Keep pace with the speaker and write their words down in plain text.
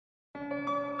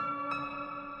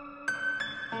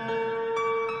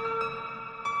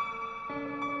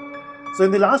So in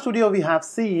the last video we have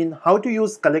seen how to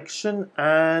use collection,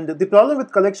 and the problem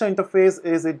with collection interface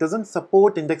is it doesn't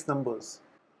support index numbers.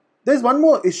 There's one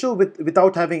more issue if you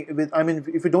don't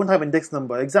have index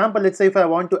number. Example, let's say if I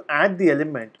want to add the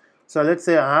element. So let's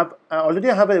say I already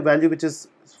have a value which is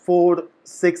 4,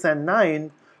 6 and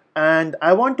 9, and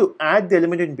I want to add the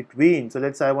element in between. So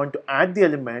let's say I want to add the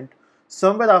element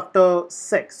somewhere after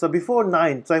 6, so before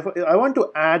 9. So if I want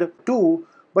to add 2,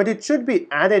 but it should be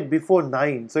added before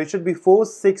 9. So it should be 4,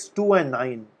 6, 2 and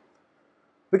 9.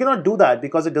 We cannot do that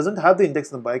because it doesn't have the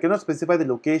index number. I cannot specify the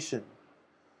location.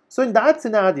 So in that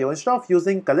scenario, instead of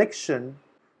using collection,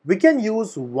 we can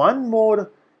use one more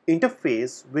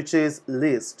interface, which is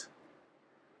list.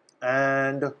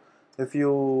 And if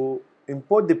you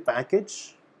import the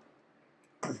package,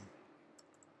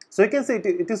 so you can see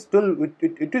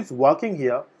it is working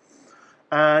here.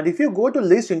 And if you go to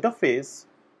list interface,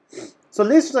 so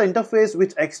list is an interface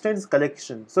which extends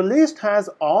collection. So list has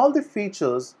all the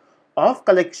features of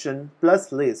collection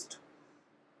plus list,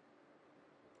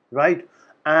 right?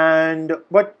 And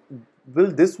but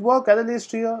will this work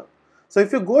ArrayList here? So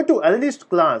if you go to ArrayList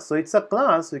class, so it's a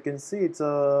class, you can see it's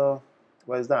a,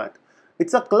 what is that?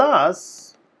 It's a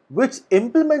class which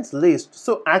implements list.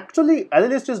 So actually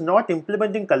ArrayList is not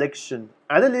implementing collection.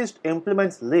 ArrayList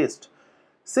implements list.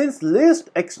 Since list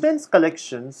extends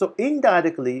collection, so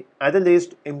indirectly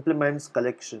ArrayList implements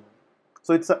collection.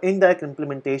 So it's an indirect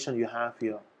implementation you have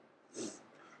here.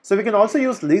 So we can also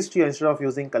use list here instead of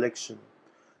using collection.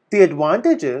 The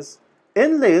advantage is,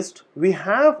 in list, we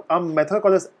have a method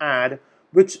called as add,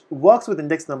 which works with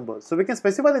index numbers. So we can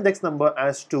specify the index number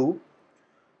as 2,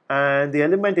 and the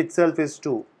element itself is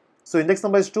 2. So index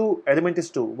number is 2, element is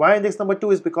 2. Why index number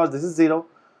 2 is because this is 0,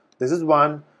 this is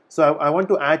 1. So I want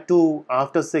to add 2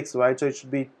 after 6, right? So it should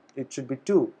be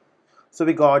 2. So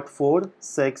we got 4,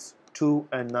 6, 2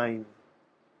 and 9.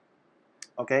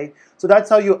 Okay, so that's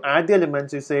how you add the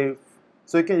elements. You say,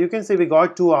 so you can say we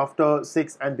got 2 after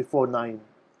 6 and before 9.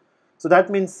 So that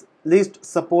means list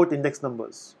support index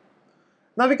numbers.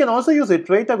 Now we can also use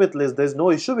iterator with list. There's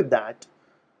no issue with that.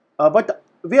 But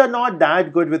we are not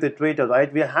that good with iterator,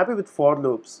 right? We are happy with for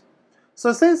loops.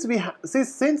 So since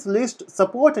list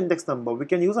support index number, we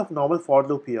can use a normal for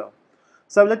loop here.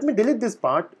 So let me delete this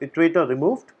part, iterator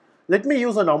removed. Let me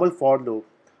use a normal for loop.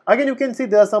 Again, you can see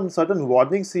there are some certain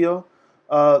warnings here.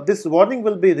 This warning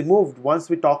will be removed once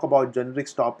we talk about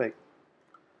generics topic.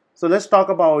 So let's talk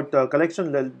about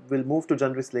collection. We'll move to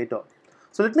generics later.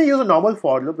 So let me use a normal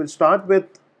for loop. We'll start with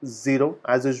 0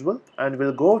 as usual, and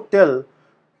we'll go till,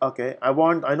 okay, I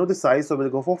know the size, so we'll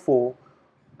go for 4,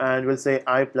 and we'll say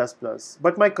I++.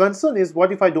 But my concern is,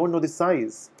 what if I don't know the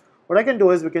size? What I can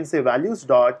do is we can say values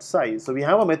dot size. So we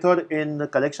have a method in the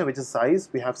collection which is size.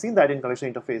 We have seen that in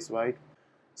collection interface, right?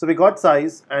 So we got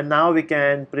size, and now we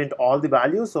can print all the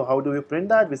values. So how do we print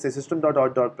that? We say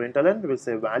system.out.println. We'll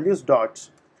say values dot.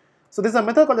 So there's a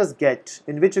method called as get,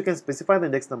 in which you can specify the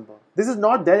index number. This is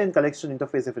not there in collection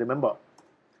interface, if you remember.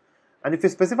 And if you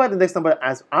specify the index number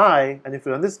as I, and if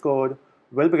you run this code,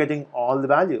 we'll be getting all the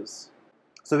values.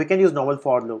 So we can use normal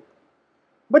for loop.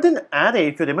 But in array,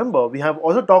 if you remember, we have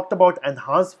also talked about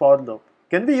enhanced for loop.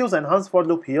 Can we use enhanced for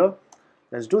loop here?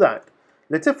 Let's do that.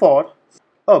 Let's say for.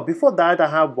 Oh, before that, I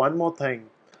have one more thing.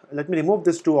 Let me remove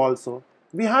this 2 also.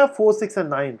 We have 4, 6 and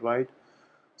 9, right?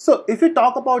 So if we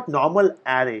talk about normal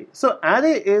array, so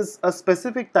array is a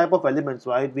specific type of elements,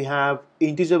 right? We have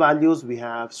integer values, we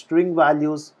have string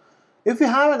values. If we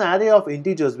have an array of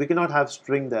integers, we cannot have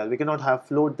string there, we cannot have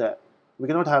float there, we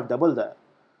cannot have double there.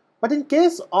 But in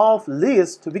case of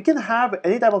list, we can have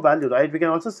any type of value, right? We can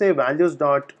also say values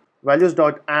dot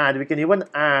add. We can even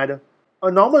add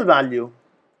a normal value,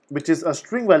 which is a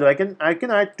string value. I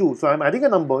can add 2. So I'm adding a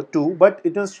number 2, but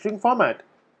it is string format.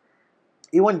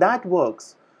 Even that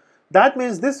works. That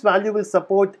means this value will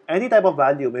support any type of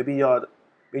value, maybe your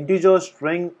integer,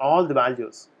 string, all the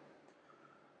values.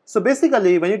 So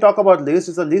basically, when you talk about list,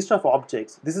 it's a list of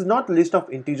objects. This is not a list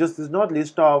of integers. This is not a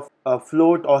list of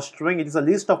float or string. It is a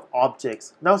list of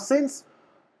objects. Now, since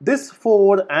this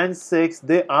 4 and 6,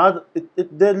 they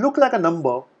look like a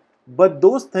number, but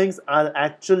those things are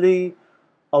actually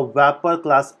a wrapper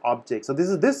class object. So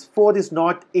this 4 is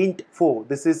not int 4.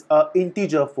 This is a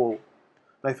integer 4.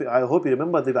 I hope you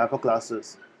remember the wrapper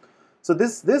classes. So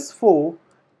this 4.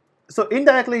 So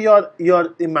indirectly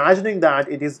you're imagining that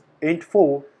it is int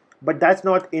 4, but that's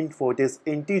not int 4. It is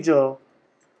integer.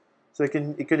 So you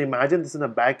can imagine this in a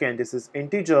backend. This is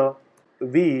integer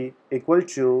v equal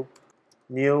to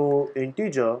new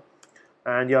integer,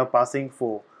 and you're passing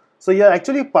 4. So you're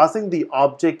actually passing the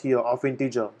object here of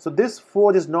integer. So this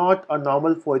 4 is not a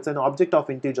normal 4, it's an object of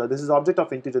integer. This is object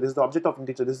of integer, this is the object of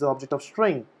integer, this is the object of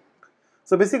string.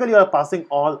 So basically you are passing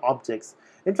all objects.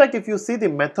 In fact, if you see the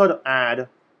method add,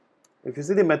 you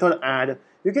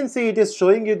can see it is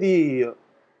showing you the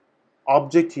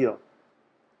object here.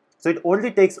 So it only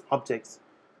takes objects.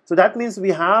 So that means we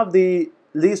have the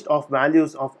list of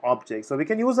values of objects. So we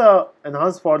can use a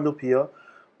enhanced for loop here,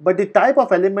 but the type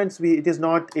of elements it is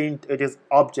not int, it is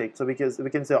object. So we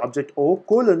can say object O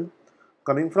colon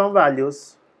coming from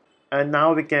values, and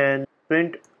now we can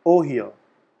print O here.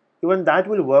 Even that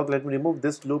will work. Let me remove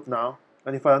this loop now,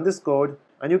 and if I run this code,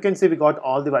 and you can see we got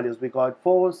all the values. We got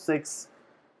 4, 6,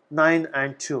 9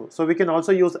 and 2. So we can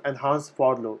also use enhanced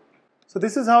for loop. So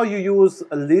this is how you use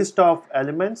a list of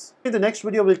elements. In the next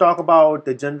video we'll talk about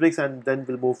the generics, and then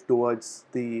we'll move towards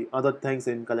the other things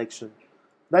in collection.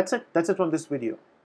 That's it from this video.